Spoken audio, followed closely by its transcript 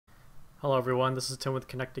Hello everyone, this is Tim with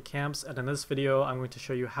Connected Camps, and in this video I'm going to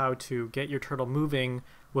show you how to get your turtle moving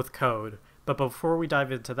with code. But before we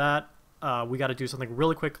dive into that, we got to do something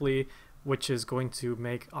really quickly, which is going to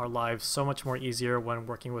make our lives so much more easier when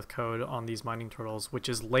working with code on these mining turtles, which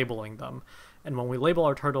is labeling them. And when we label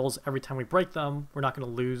our turtles, every time we break them, we're not going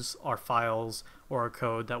to lose our files or our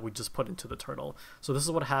code that we just put into the turtle. So this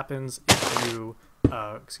is what happens if you,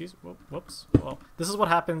 this is what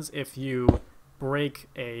happens if you break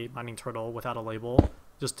a mining turtle without a label.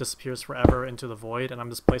 Just disappears forever into the void, and I'm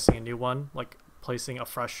just placing a new one, like placing a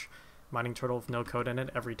fresh mining turtle with no code in it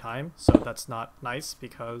every time. So that's not nice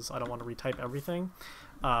because I don't want to retype everything.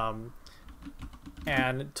 And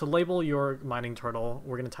to label your mining turtle,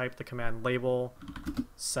 we're going to type the command label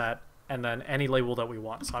set and then any label that we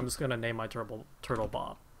want. So I'm just going to name my turtle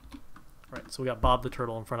Bob. Right, so we got Bob the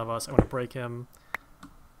turtle in front of us. I'm going to break him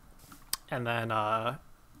and then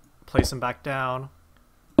place him back down,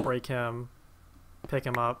 break him, pick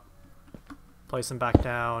him up, place him back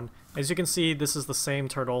down. As you can see, this is the same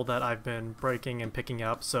turtle that I've been breaking and picking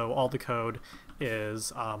up, so all the code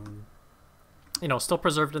is still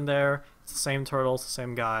preserved in there. It's the same turtle, it's the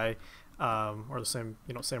same guy, or the same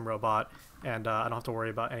same robot, and I don't have to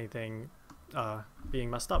worry about anything being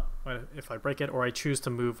messed up if I break it or I choose to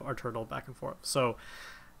move our turtle back and forth. So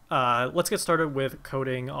let's get started with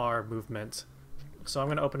coding our movement. So I'm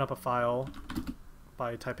going to open up a file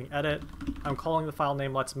by typing edit. I'm calling the file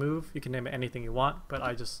name Let's Move. You can name it anything you want, but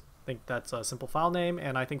I just think that's a simple file name,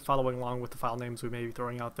 and I think following along with the file names we may be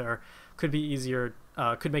throwing out there could be easier,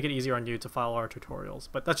 could make it easier on you to follow our tutorials,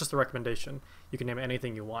 but that's just a recommendation. You can name it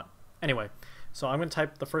anything you want. Anyway, so I'm going to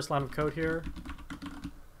type the first line of code here,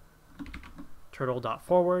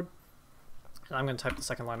 turtle.forward, and I'm going to type the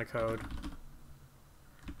second line of code,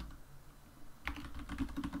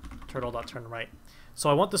 turtle.turnRight. So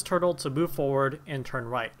I want this turtle to move forward and turn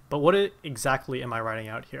right. But what exactly am I writing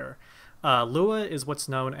out here? Lua is what's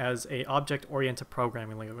known as a object-oriented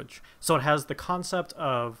programming language. So it has the concept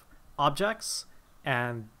of objects,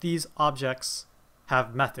 and these objects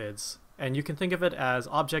have methods. And you can think of it as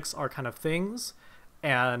objects are kind of things,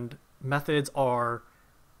 and methods are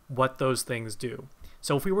what those things do.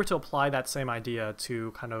 So if we were to apply that same idea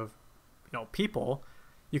to kind of, people,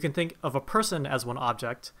 you can think of a person as one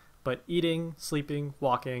object, but eating, sleeping,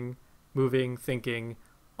 walking, moving, thinking,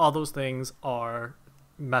 all those things are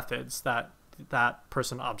methods that that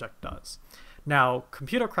person object does. Now,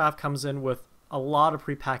 ComputerCraft comes in with a lot of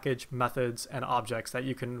prepackaged methods and objects that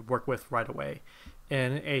you can work with right away.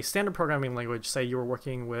 In a standard programming language, say you were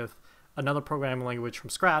working with another programming language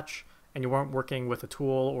from scratch, and you weren't working with a tool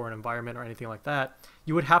or an environment or anything like that,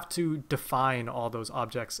 you would have to define all those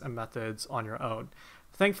objects and methods on your own.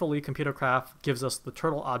 Thankfully, ComputerCraft gives us the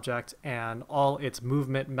turtle object and all its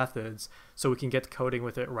movement methods so we can get coding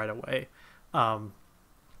with it right away.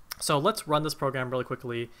 So let's run this program really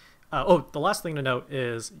quickly. The last thing to note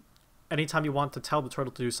is anytime you want to tell the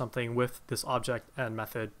turtle to do something with this object and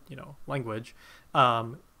method language,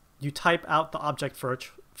 you type out the object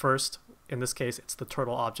first. In this case, it's the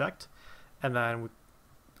turtle object, and then we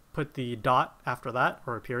put the dot after that,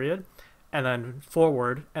 or a period, and then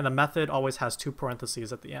forward, and the method always has 2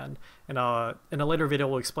 parentheses at the end. And in a later video,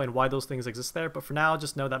 we'll explain why those things exist there, but for now,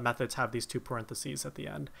 just know that methods have these 2 parentheses at the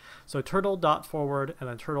end. So turtle.forward and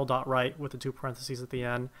then turtle.right with the 2 parentheses at the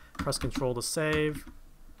end. Press Control to save,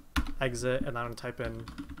 exit, and I'm going to type in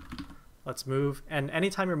Let's Move. And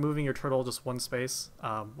anytime you're moving your turtle just one space,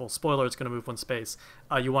 well, spoiler, it's going to move one space,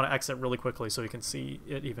 you want to exit really quickly so you can see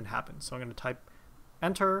it even happen. So I'm going to type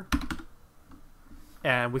Enter,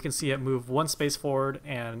 and we can see it move one space forward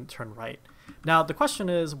and turn right. Now the question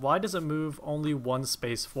is, why does it move only one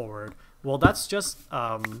space forward? Well, that's just, if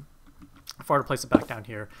I were to place it back down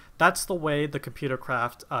here, that's the way the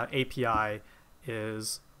ComputerCraft API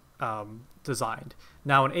is designed.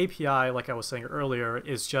 Now an API, like I was saying earlier,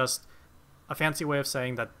 is just a fancy way of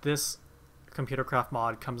saying that this ComputerCraft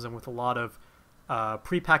mod comes in with a lot of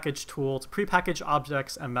prepackaged tools, prepackaged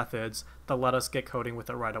objects and methods that let us get coding with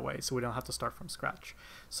it right away, so we don't have to start from scratch.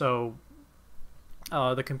 So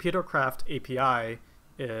the ComputerCraft API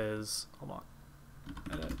is,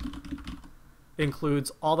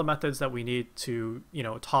 includes all the methods that we need to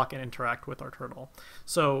talk and interact with our turtle.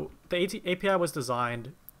 So the API was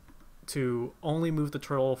designed to only move the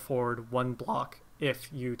turtle forward one block if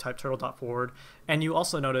you type turtle.forward, and you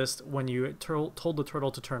also noticed when you told the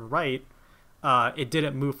turtle to turn right, it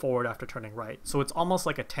didn't move forward after turning right. So it's almost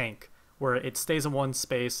like a tank where it stays in one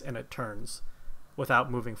space and it turns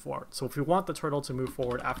without moving forward. So if we want the turtle to move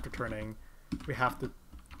forward after turning, we have to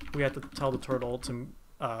tell the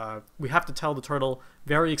turtle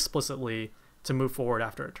very explicitly to move forward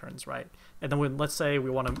after it turns right. And then when, let's say we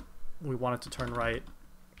want it to turn right,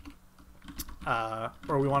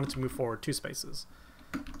 or we want it to move forward 2 spaces.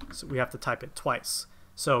 So we have to type it twice.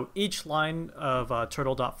 So each line of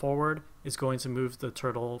turtle.forward is going to move the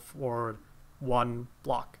turtle forward 1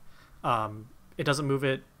 block. It doesn't move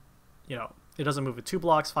it, it doesn't move it 2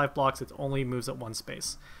 blocks, 5 blocks, it only moves it 1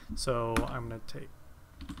 space. So I'm going to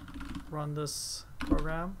run this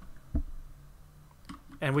program.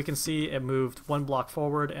 And we can see it moved 1 block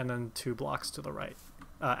forward and then 2 blocks to the right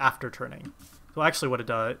after turning. So actually what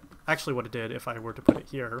it did, if I were to put it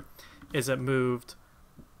here, is it moved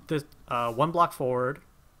this 1 block forward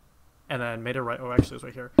and then made a right. Oh, actually it's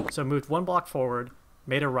right here. So it moved 1 block forward,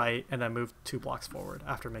 made a right, and then moved 2 blocks forward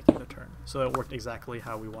after making the turn. So it worked exactly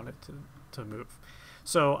how we wanted to move.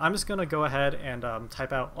 So I'm just going to go ahead and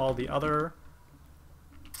type out all the other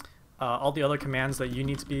commands that you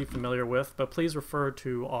need to be familiar with, but please refer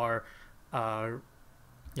to our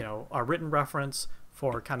written reference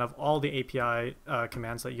for kind of all the API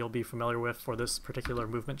commands that you'll be familiar with for this particular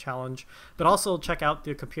movement challenge. But also check out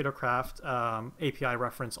the ComputerCraft API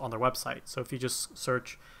reference on their website. So if you just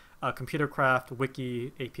search ComputerCraft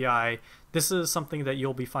Wiki API, this is something that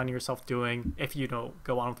you'll be finding yourself doing if you don't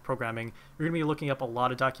go on with programming. You're going to be looking up a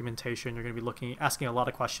lot of documentation. You're going to be asking a lot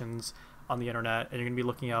of questions on the internet, and you're going to be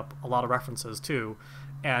looking up a lot of references too.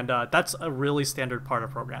 And that's a really standard part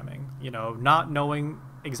of programming. Not knowing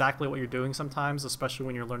exactly what you're doing sometimes, especially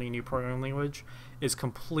when you're learning a new programming language, is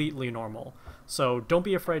completely normal. So don't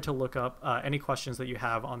be afraid to look up any questions that you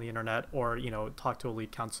have on the internet, or talk to a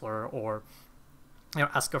lead counselor, or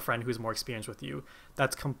ask a friend who's more experienced with you.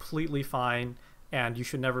 That's completely fine, and you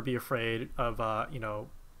should never be afraid of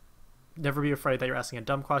never be afraid that you're asking a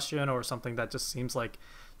dumb question or something that just seems like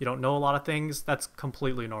you don't know a lot of things. That's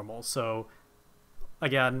completely normal. So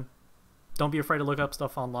again, don't be afraid to look up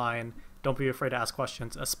stuff online. Don't be afraid to ask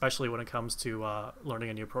questions, especially when it comes to learning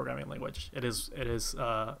a new programming language. It is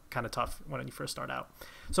kind of tough when you first start out.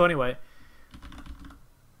 So anyway,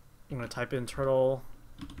 I'm going to type in turtle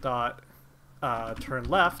dot turn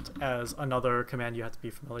left as another command you have to be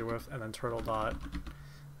familiar with, and then turtle dot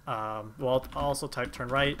well, I'll also type turn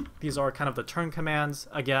right. These are kind of the turn commands.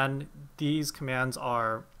 Again, these commands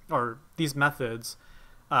these methods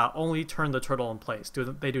only turn the turtle in place.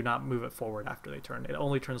 They do not move it forward after they turn. It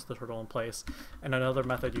only turns the turtle in place. And another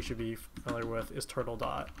method you should be familiar with is turtle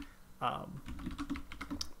dot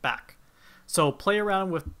back. So play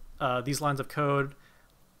around with these lines of code,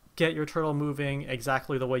 get your turtle moving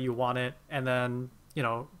exactly the way you want it, and then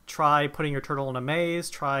try putting your turtle in a maze,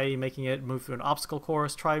 try making it move through an obstacle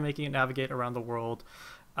course, try making it navigate around the world,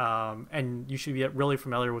 and you should get really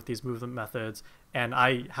familiar with these movement methods. And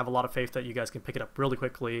I have a lot of faith that you guys can pick it up really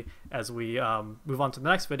quickly as we move on to the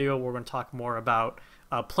next video, where we're going to talk more about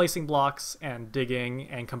placing blocks and digging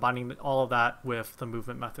and combining all of that with the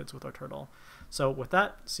movement methods with our turtle. So with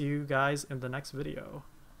that, see you guys in the next video.